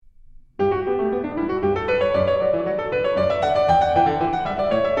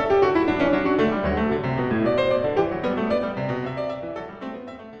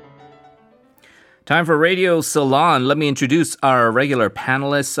Time for Radio Salon. Let me introduce our regular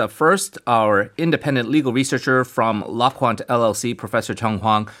panelists. First, our independent legal researcher from LawQuant LLC, Professor Joung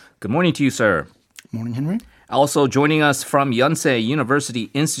Hwang. Good morning to you, sir. Morning, Henry. Also joining us from Yonsei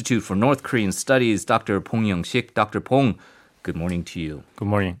University Institute for North Korean Studies, Dr. Bong Young-shik. Dr. Bong, good morning to you. Good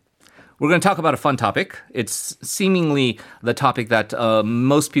morning. We're going to talk about a fun topic. It's seemingly the topic that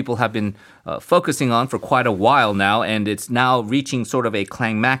most people have been focusing on for quite a while now, and it's now reaching sort of a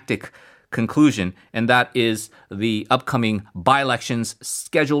climactic conclusion, and that is the upcoming by-elections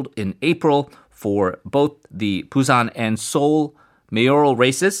scheduled in April for both the Busan and Seoul mayoral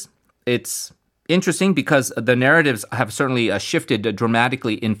races. It's interesting because the narratives have certainly shifted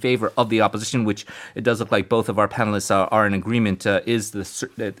dramatically in favor of the opposition, which it does look like both of our panelists are in agreement is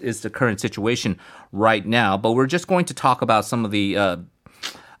the current situation right now. But we're just going to talk about some of the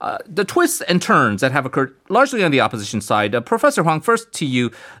twists and turns that have occurred largely on the opposition side. Professor Hwang, first to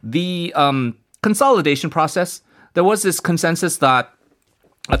you, the consolidation process. There was this consensus that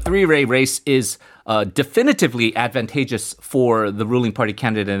a three-way race is definitively advantageous for the ruling party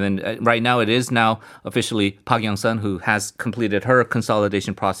candidate. And right now it is now officially Park Young-sun who has completed her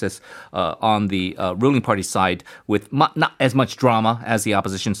consolidation process on the ruling party side with not as much drama as the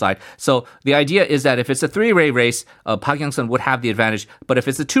opposition side. So the idea is that if it's a three-way race, Park Young-sun would have the advantage. But if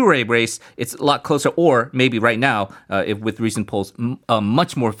it's a two-way race, it's a lot closer, or maybe right now, with recent polls,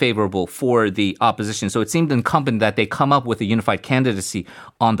 much more favorable for the opposition. So it seemed incumbent that they come up with a unified candidacy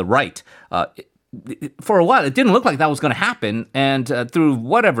on the right. For a while, it didn't look like that was going to happen. And through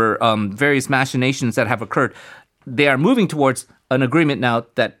whatever various machinations that have occurred, they are moving towards an agreement now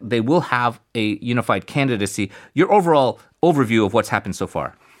that they will have a unified candidacy. Your overall overview of what's happened so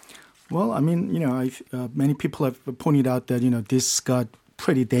far? Well, I mean, many people have pointed out that, this got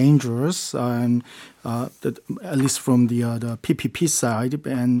pretty dangerous, and at least from the PPP side,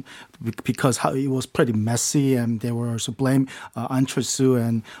 and because how it was pretty messy, and they were also Ahn Cheol-soo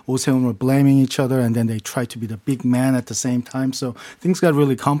and Oh Se-hoon were blaming each other, and then they tried to be the big man at the same time. So things got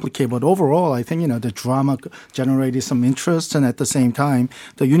really complicated. But overall, I think the drama generated some interest, and at the same time,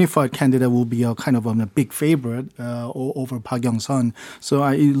 the unified candidate will be a kind of a big favorite over Park Young-sun. So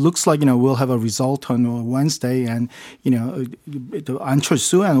it looks like we'll have a result on Wednesday, and Ahn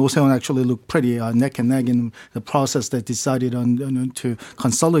Cheol-soo and Oh Se-hoon actually look pretty neck and neck in the process that decided on to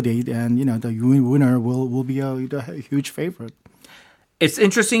consolidate, and the winner will be a huge favorite. It's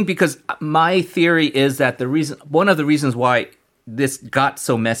interesting because my theory is that one of the reasons why this got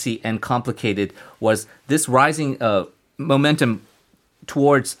so messy and complicated was this rising momentum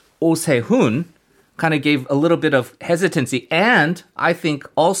towards Oh Se-hoon kind of gave a little bit of hesitancy, and I think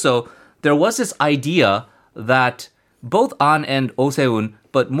also there was this idea that both Ahn and Oh Se-hoon,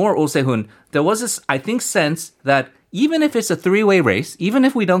 but more Oh Se-hoon, there was this, I think, sense that even if it's a three-way race, even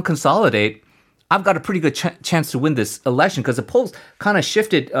if we don't consolidate, I've got a pretty good chance to win this election because the polls kind of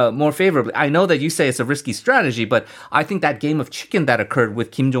shifted more favorably. I know that you say it's a risky strategy, but I think that game of chicken that occurred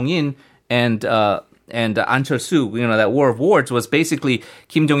with Kim Jong-un and Ahn Cheol-soo, that war of words, was basically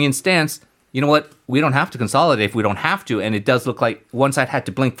Kim Jong-un's stance. You know what? We don't have to consolidate if we don't have to. And it does look like one side had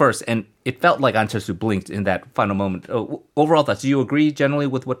to blink first. And it felt like Ahn Cheol-soo blinked in that final moment. Overall thoughts, do you agree generally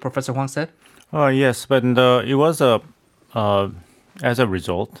with what Professor Hwang said? Yes, but it was as a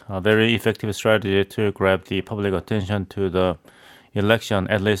result, a very effective strategy to grab the public attention to the election,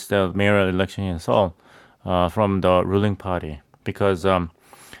 at least the mayoral election in Seoul, from the ruling party. Because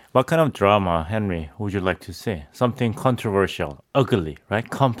what kind of drama, Henry, would you like to see? Something controversial, ugly, right?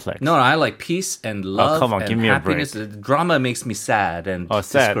 Complex. No, I like peace and love come on, and give me happiness. a break. Drama makes me sad and sad,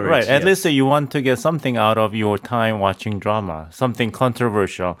 discouraged. right. At yes. least you want to get something out of your time watching drama, something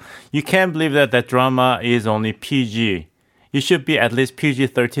controversial. You can't believe that drama is only PG. It should be at least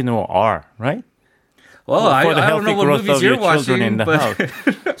PG-13 or R, right? Well, I don't know what movies you're watching, in the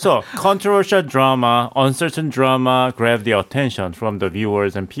house. So, controversial drama, uncertain drama grab the attention from the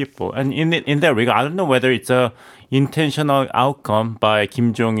viewers and people. And in that regard, I don't know whether it's a intentional outcome by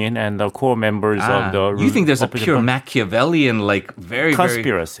Kim Jong-un and the core members of the... You think there's a pure Machiavellian, very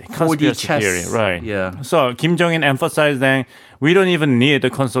conspiracy theory, right? Yeah. So Kim Jong-un emphasized that we don't even need the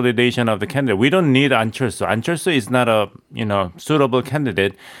consolidation of the candidate. We don't need Ahn Cheol-soo. Ahn Cheol-soo is not a suitable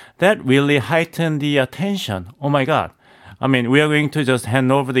candidate. That really heightened the attention. Oh my God. I mean, we are going to just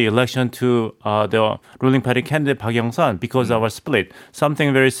hand over the election to the ruling party candidate Park Young-sun because of our split.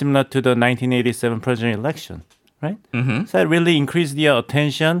 Something very similar to the 1987 presidential election. Right? Mm-hmm. So that really increased the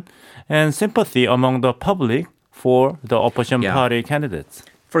attention and sympathy among the public for the opposition party candidates.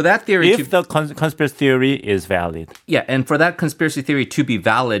 For that theory, if the conspiracy theory is valid. Yeah, and for that conspiracy theory to be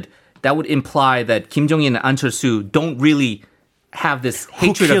valid, that would imply that Kim Jong-un and Ahn Cheol-soo don't really have this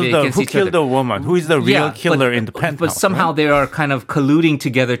hatred of it against who each killed other. the woman? Who is the real killer in the penthouse? But somehow they are kind of colluding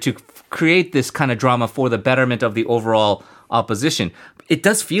together to create this kind of drama for the betterment of the overall opposition. It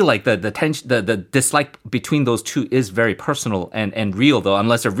does feel like the tension, the dislike between those two is very personal and real, though,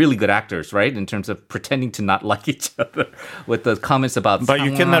 unless they're really good actors, right? In terms of pretending to not like each other with the comments about. But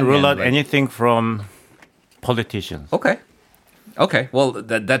you cannot rule out anything from politicians. Okay. Well,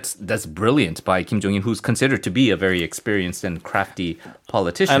 that's brilliant by Kim Jong-un, who's considered to be a very experienced and crafty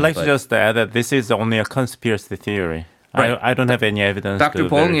politician. I'd like to just add that this is only a conspiracy theory. Right. I don't have any evidence. Dr.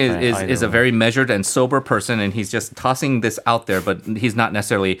 Bong is a way. very measured and sober person, and he's just tossing this out there, but he's not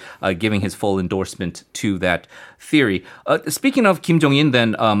necessarily giving his full endorsement to that theory. Speaking of Kim Jong-un,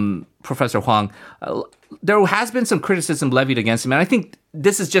 then, Professor Hwang, there has been some criticism levied against him, and I think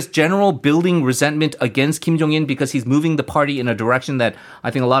this is just general building resentment against Kim Jong-un because he's moving the party in a direction that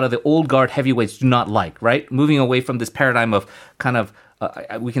I think a lot of the old guard heavyweights do not like, right? Moving away from this paradigm of kind of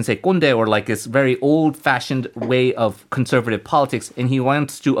we can say 꼰대, or like this very old-fashioned way of conservative politics, and he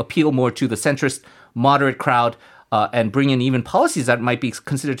wants to appeal more to the centrist, moderate crowd and bring in even policies that might be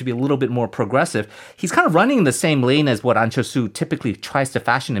considered to be a little bit more progressive. He's kind of running in the same lane as what An Chul-soo typically tries to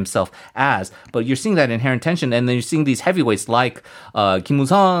fashion himself as, but you're seeing that inherent tension, and then you're seeing these heavyweights like Kim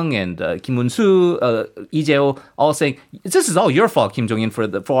Woo-sung and Kim Won-soo, Lee Jae-ho, all saying, this is all your fault, Kim Jong-un,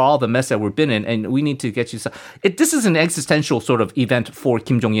 for all the mess that we've been in, and we need to get you... This is an existential sort of event for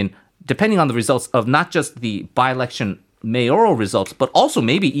Kim Jong-un, depending on the results of not just the by-election mayoral results, but also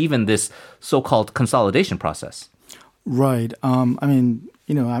maybe even this so-called consolidation process. Right. I mean,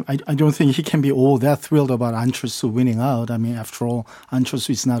 I don't think he can be all that thrilled about An Chul-soo winning out. I mean, after all, An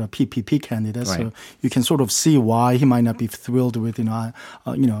Chul-soo is not a PPP candidate, right. So you can sort of see why he might not be thrilled with, the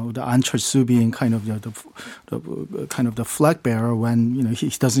An Chul-soo being kind of the flag bearer when he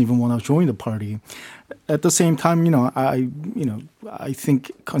doesn't even want to join the party. At the same time, I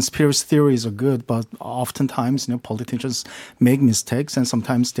think conspiracy theories are good, but oftentimes, politicians make mistakes, and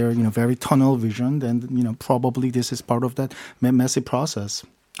sometimes they're, very tunnel visioned, and probably this is part of that messy process.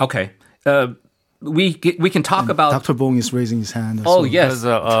 Okay. We can talk about... Dr. Bong is raising his hand. Oh, yes.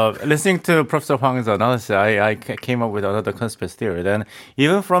 Listening to Professor Hwang's analysis, I came up with another conspiracy theory. Then,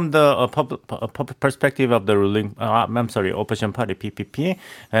 even from the perspective of the opposition party, PPP,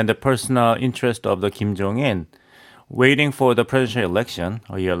 and the personal interest of the Kim Jong-un, waiting for the presidential election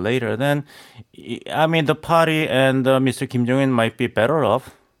a year later, then, I mean, the party and Mr. Kim Jong-un might be better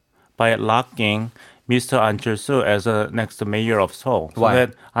off by locking Mr. An Chul-soo as a next mayor of Seoul. So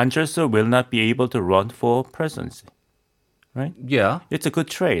that An Chul-soo will not be able to run for presidency. Right? Yeah. It's a good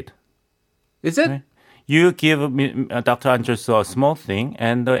trade. Is it? Right? You give Dr. An Chul-soo a small thing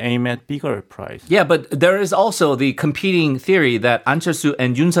and aim at bigger prize. Yeah, but there is also the competing theory that An Chul-soo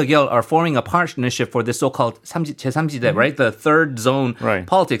and Yoon Suk-yeol are forming a partnership for this so-called 제3지대, right? The third zone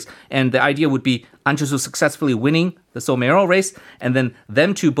politics. And the idea would be An Chul-soo successfully winning the Seoul mayoral race, and then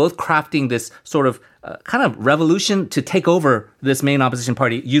them two both crafting this sort of kind of revolution to take over this main opposition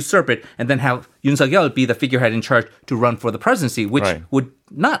party, usurp it, and then have Yoon Suk-yeol be the figurehead in charge to run for the presidency, which would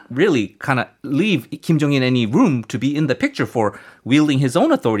not really kind of leave Kim Jong-un any room to be in the picture for wielding his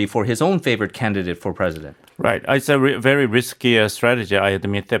own authority for his own favorite candidate for president. Right. It's a very risky strategy, I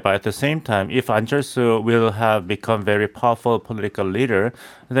admit that. But at the same time, if An Chul-soo will have become very powerful political leader,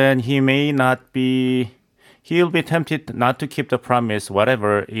 then he may not be... He'll be tempted not to keep the promise,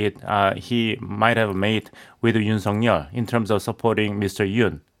 whatever he might have made with Yoon Suk-yeol in terms of supporting Mr.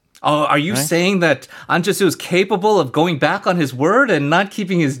 Yoon. Oh, are you saying that An Chul-soo is capable of going back on his word and not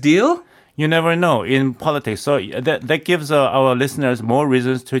keeping his deal? You never know in politics. So that gives our listeners more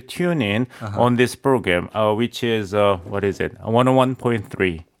reasons to tune in on this program, which is,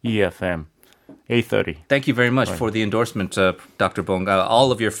 101.3 EFM. 8:30. Thank you very much for the endorsement, Dr. Bong.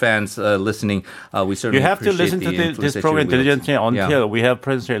 All of your fans listening, we certainly you have to listen to this program diligently until we have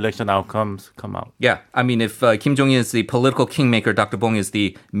presidential election outcomes come out. Yeah, I mean, if Kim Jong-un is the political kingmaker, Dr. Bong is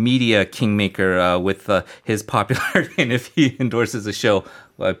the media kingmaker with his popularity, and if he endorses the show,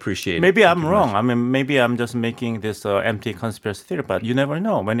 I appreciate it. Maybe I'm wrong. I mean, maybe I'm just making this empty conspiracy theory, but you never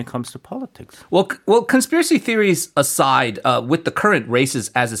know when it comes to politics. Well, conspiracy theories aside, with the current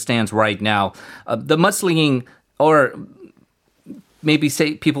races as it stands right now, the mudslinging, or maybe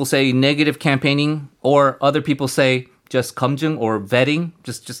people say negative campaigning, or other people say just 검증 or vetting,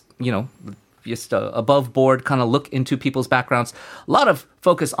 just above board kind of look into people's backgrounds. A lot of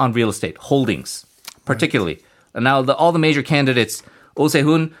focus on real estate holdings, particularly. And now all the major candidates. Oh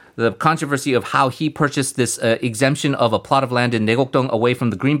Se-hoon, the controversy of how he purchased this exemption of a plot of land in Naegokdong away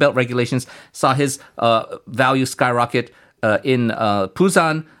from the Greenbelt regulations, saw his value skyrocket. in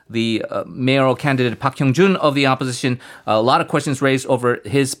Busan, the mayoral candidate Park Hyung-jun of the opposition, a lot of questions raised over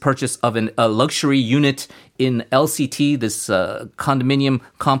his purchase of a luxury unit in LCT, this condominium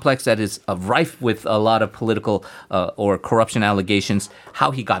complex that is rife with a lot of political or corruption allegations,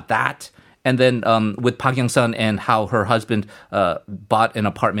 how he got that. And then with Park Young-sun and how her husband bought an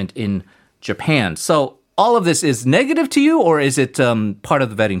apartment in Japan. So all of this is negative to you, or is it part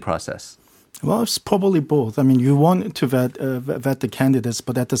of the vetting process? Well, it's probably both. I mean, you want to vet the candidates,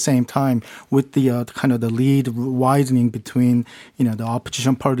 but at the same time, with the kind of the lead widening between, the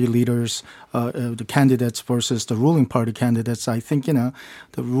opposition party leaders, the candidates versus the ruling party candidates, I think, the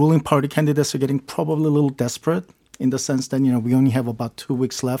ruling party candidates are getting probably a little desperate, in the sense that, we only have about 2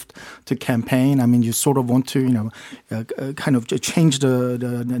 weeks left to campaign. I mean, you sort of want to, kind of change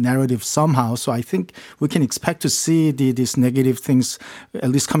the narrative somehow. So I think we can expect to see these negative things, at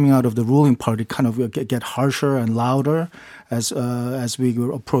least coming out of the ruling party, kind of get harsher and louder as we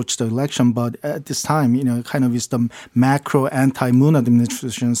approach the election. But at this time, kind of is the macro anti-Moon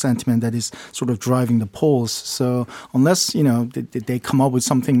administration sentiment that is sort of driving the polls. So unless, they come up with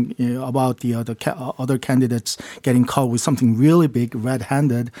something about the other candidates getting caught with something really big,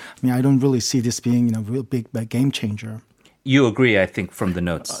 red-handed, I mean, I don't really see this being, a real big game changer. You agree, I think, from the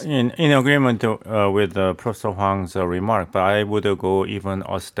notes. In agreement with Professor Hwang's remark, but I would go even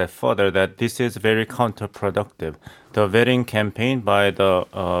a step further that this is very counterproductive. The vetting campaign by the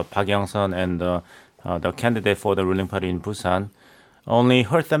Park Young-sun and the candidate for the ruling party in Busan only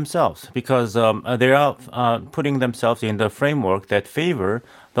hurt themselves because they are putting themselves in the framework that favor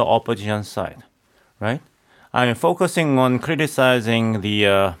the opposition side, right? I mean, focusing on criticizing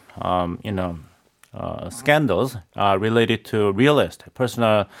the scandals related to real estate,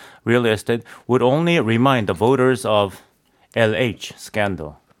 personal real estate, would only remind the voters of LH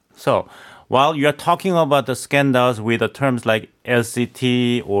scandal. So while you're talking about the scandals with the terms like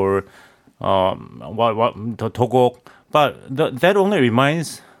LCT or the Togok, but that only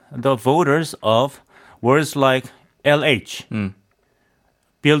reminds the voters of words like LH,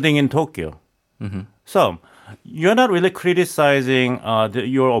 building in Tokyo. Mm-hmm. So you're not really criticizing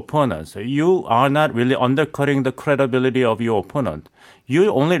your opponents. You are not really undercutting the credibility of your opponent. You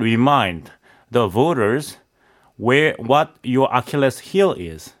only remind the voters what your Achilles heel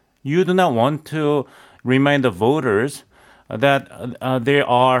is. You do not want to remind the voters that they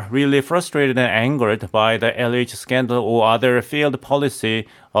are really frustrated and angered by the LH scandal or other failed policy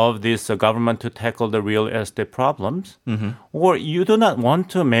of this government to tackle the real estate problems. Mm-hmm. Or you do not want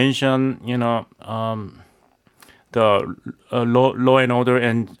to mention, the law and order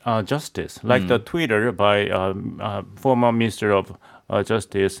and justice, like the Twitter by former Minister of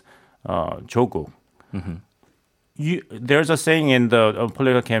Justice Jogung. Mm-hmm. There's a saying in the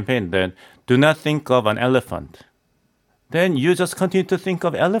political campaign that do not think of an elephant. Then you just continue to think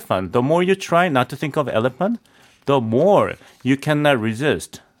of elephant. The more you try not to think of elephant, the more you cannot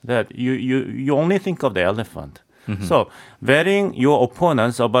resist that you only think of the elephant. Mm-hmm. So vetting your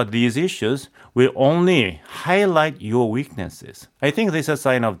opponents about these issues will only highlight your weaknesses. I think this is a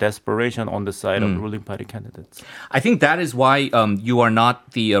sign of desperation on the side of ruling party candidates. I think that is why you are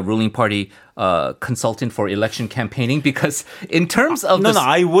not the ruling party consultant for election campaigning, because in terms of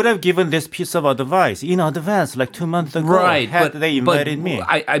I would have given this piece of advice in advance, like 2 months ago, right, had they invited me.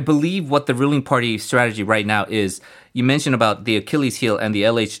 I believe what the ruling party strategy right now is, you mentioned about the Achilles heel and the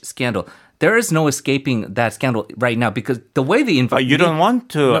LH scandal. There is no escaping that scandal right now because the way they invite... you don't want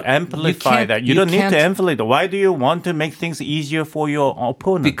to amplify that. You don't need to amplify it. Why do you want to make things easier for your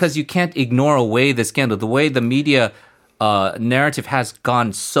opponent? Because you can't ignore away the scandal. The way the media narrative has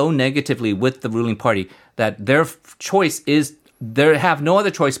gone so negatively with the ruling party that their choice is... They have no other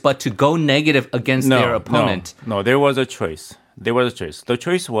choice but to go negative against their opponent. No, there was a choice. The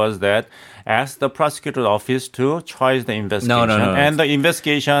choice was that ask the prosecutor's office to charge the investigation. No. And the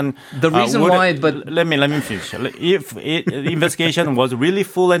investigation... The reason why... But let me finish. If the investigation was really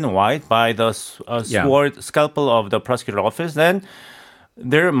full and wide by the scalpel of the prosecutor's office, then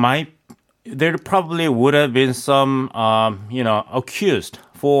there probably would have been some, accused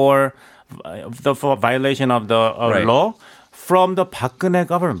for violation of the law from the Park Geun-hye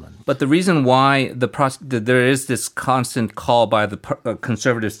government. But the reason why there is this constant call by the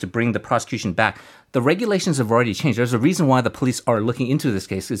conservatives to bring the prosecution back, the regulations have already changed. There's a reason why the police are looking into this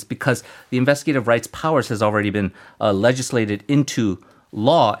case. It's because the investigative rights powers has already been legislated into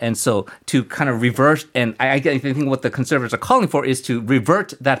law. And so to kind of reverse, and I think what the conservatives are calling for is to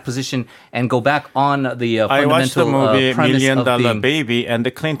revert that position and go back on the fundamental I watched the movie premise $1 of Million Baby, and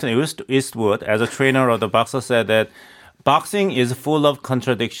the Clinton Eastwood, as a trainer of the boxer, said that boxing is full of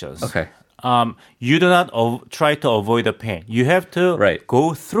contradictions. Okay. you do not try to avoid the pain. You have to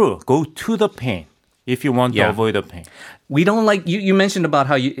go to the pain if you want to avoid the pain. We don't like, you mentioned about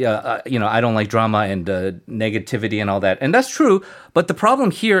how, I don't like drama and negativity and all that. And that's true. But the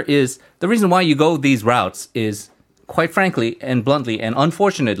problem here is the reason why you go these routes is, quite frankly and bluntly and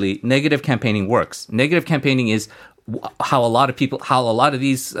unfortunately, negative campaigning works. Negative campaigning is how a lot of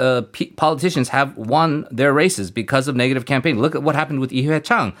these politicians have won their races because of negative campaigning. Look at what happened with Lee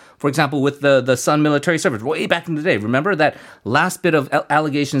Hye-chang, for example, with the Sun military service way back in the day. Remember that last bit of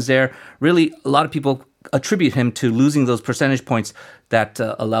allegations there? Really, a lot of people attribute him to losing those percentage points that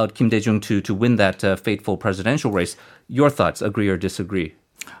allowed Kim Dae-jung to win that fateful presidential race. Your thoughts, agree or disagree?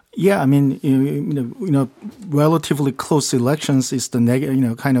 Yeah, I mean, relatively close elections is the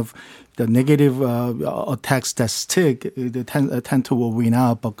the negative attacks that stick. They tend to win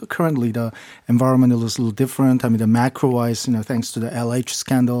out. But currently, the environment is a little different. I mean, the macro-wise, thanks to the LH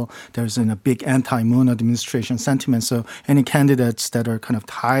scandal, there's a big anti-Moon administration sentiment. So any candidates that are kind of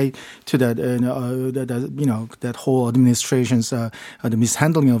tied to that, that whole administration's the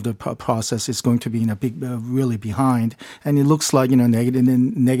mishandling of the process is going to be really behind. And it looks like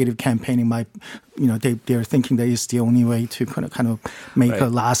negative campaigning might, they're thinking that it's the only way to kind of make a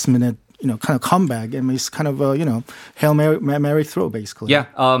last minute kind of comeback, and it's kind of Hail Mary throw, basically. Yeah,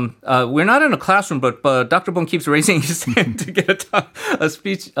 we're not in a classroom, but Dr. Bong keeps raising his hand to get a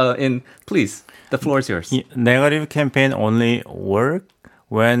speech in. Please, the floor is yours. Negative campaign only work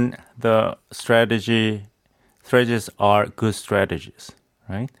when the strategies are good strategies,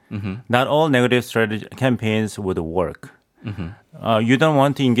 right? Mm-hmm. Not all negative campaigns would work. Mm-hmm. You don't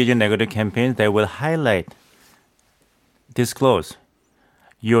want to engage in negative campaigns that will disclose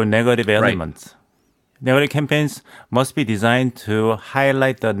your negative elements. Right. Negative campaigns must be designed to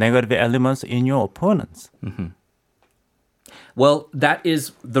highlight the negative elements in your opponents. Mm-hmm. Well, that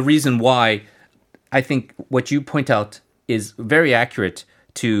is the reason why I think what you point out is very accurate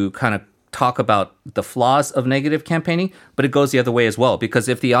to kind of talk about the flaws of negative campaigning, but it goes the other way as well. Because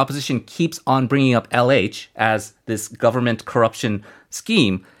if the opposition keeps on bringing up LH as this government corruption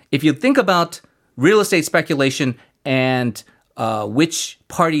scheme, if you think about real estate speculation and which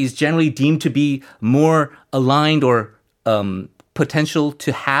party is generally deemed to be more aligned or potential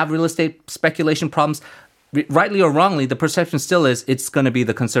to have real estate speculation problems, rightly or wrongly, the perception still is it's going to be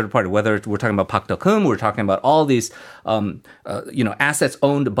the Conservative Party. Whether we're talking about Park Deok-hum, we're talking about all these, assets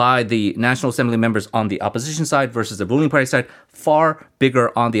owned by the National Assembly members on the opposition side versus the ruling party side, far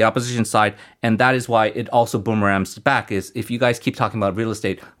bigger on the opposition side, and that is why it also boomerangs back. Is if you guys keep talking about real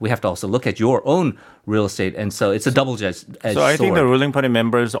estate, we have to also look at your own real estate, and so it's a double-edged sword. So I think the ruling party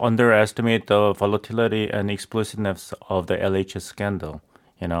members underestimate the volatility and explosiveness of the LH scandal.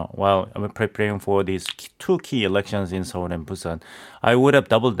 While I'm preparing for these two key elections in Seoul and Busan, I would have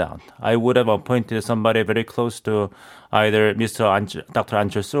doubled down. I would have appointed somebody very close to either Dr. An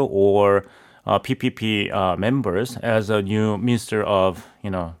Chol-soo or PPP members as a new Minister of,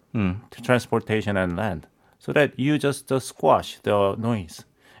 Transportation and Land, so that you just squash the noise.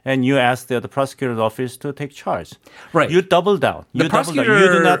 And you ask the prosecutor's office to take charge. Right. You double down. The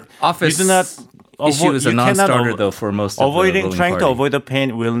prosecutor's office issue is a non-starter, though, for most of the ruling party. Trying to avoid the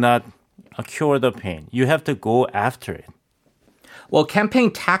pain will not cure the pain. You have to go after it. Well,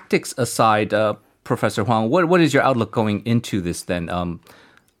 campaign tactics aside, Professor Hwang, what is your outlook going into this then?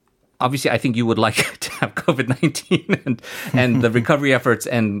 Obviously, I think you would like to have COVID-19 and the recovery efforts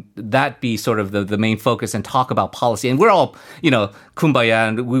and that be sort of the main focus and talk about policy. And we're all, kumbaya,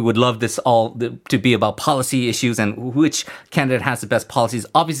 and we would love this all to be about policy issues and which candidate has the best policies.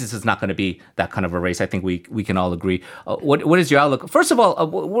 Obviously, this is not going to be that kind of a race. I think we can all agree. What is your outlook? First of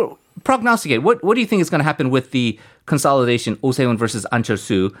all, prognosticate. What do you think is going to happen with the consolidation, Oh Se-hun versus An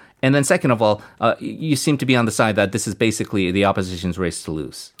Chol-soo? And then second of all, you seem to be on the side that this is basically the opposition's race to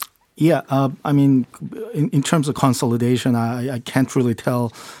lose. Yeah, I mean, in terms of consolidation, I can't really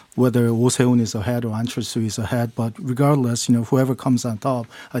tell whether Oh Se-hun is ahead or An Chol-soo is ahead. But regardless, whoever comes on top,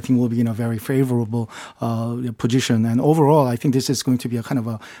 I think will be in a very favorable position. And overall, I think this is going to be a kind of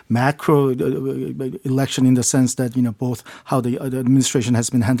a macro election in the sense that, both how the administration has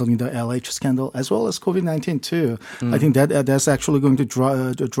been handling the LH scandal as well as COVID-19 too. I think that's actually going to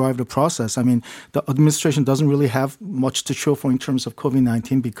drive the process. I mean, the administration doesn't really have much to show for in terms of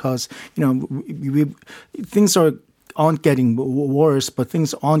COVID-19 because, things are aren't getting worse, but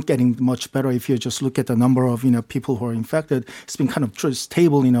things aren't getting much better. If you just look at the number of people who are infected, it's been kind of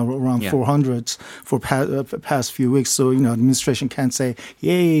stable, around 400s for past few weeks. So administration can't say,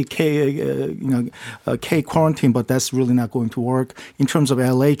 "Yay, K quarantine," but that's really not going to work. In terms of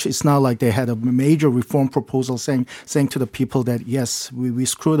LH, it's not like they had a major reform proposal saying to the people that yes, we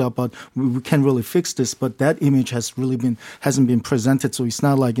screwed up, but we can really fix this. But that image hasn't been presented. So it's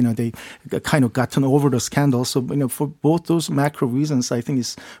not like they kind of gotten over the scandal. So for both those macro reasons, I think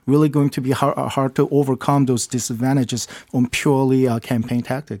it's really going to be hard to overcome those disadvantages on purely campaign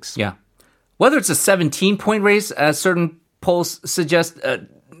tactics. Yeah. Whether it's a 17-point race, as certain polls suggest,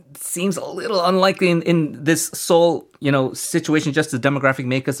 seems a little unlikely in this Seoul, situation, just the demographic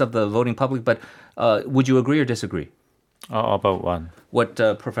makeup of the voting public. But would you agree or disagree? About one. What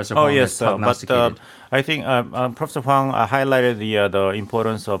Professor Hwang has prognosticated. I think Professor Hwang highlighted the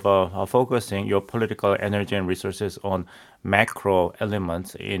importance of focusing your political energy and resources on macro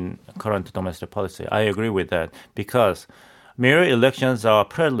elements in current domestic policy. I agree with that because mayoral elections are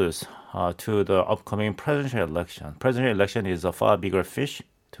preludes to the upcoming presidential election. Presidential election is a far bigger fish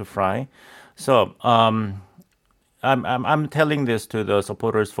to fry. So I'm telling this to the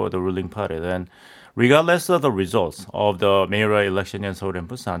supporters for the ruling party. Then, regardless of the results of the mayoral election in Seoul and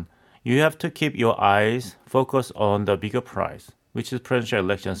Busan, you have to keep your eyes focused on the bigger prize, which is presidential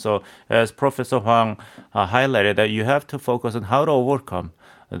election. So as Professor Hwang highlighted, that you have to focus on how to overcome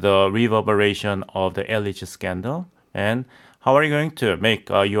the reverberation of the LH scandal and how are you going to make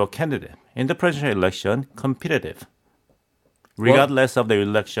your candidate in the presidential election competitive, regardless of the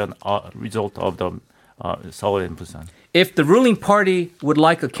election result of the Seoul and Busan. If the ruling party would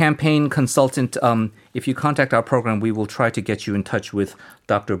like a campaign consultant, if you contact our program, we will try to get you in touch with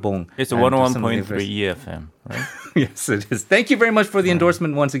Dr. Bong. It's a 101.3 EFM, right? Yes, it is. Thank you very much for the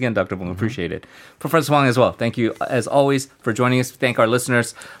endorsement once again, Dr. Bong. Appreciate it. Professor Hwang as well. Thank you, as always, for joining us. Thank our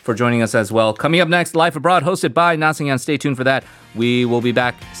listeners for joining us as well. Coming up next, Life Abroad, hosted by Na Seung-yeon. Stay tuned for that. We will be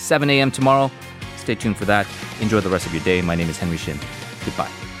back 7 a.m. tomorrow. Stay tuned for that. Enjoy the rest of your day. My name is Henry Shin.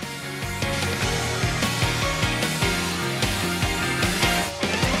 Goodbye.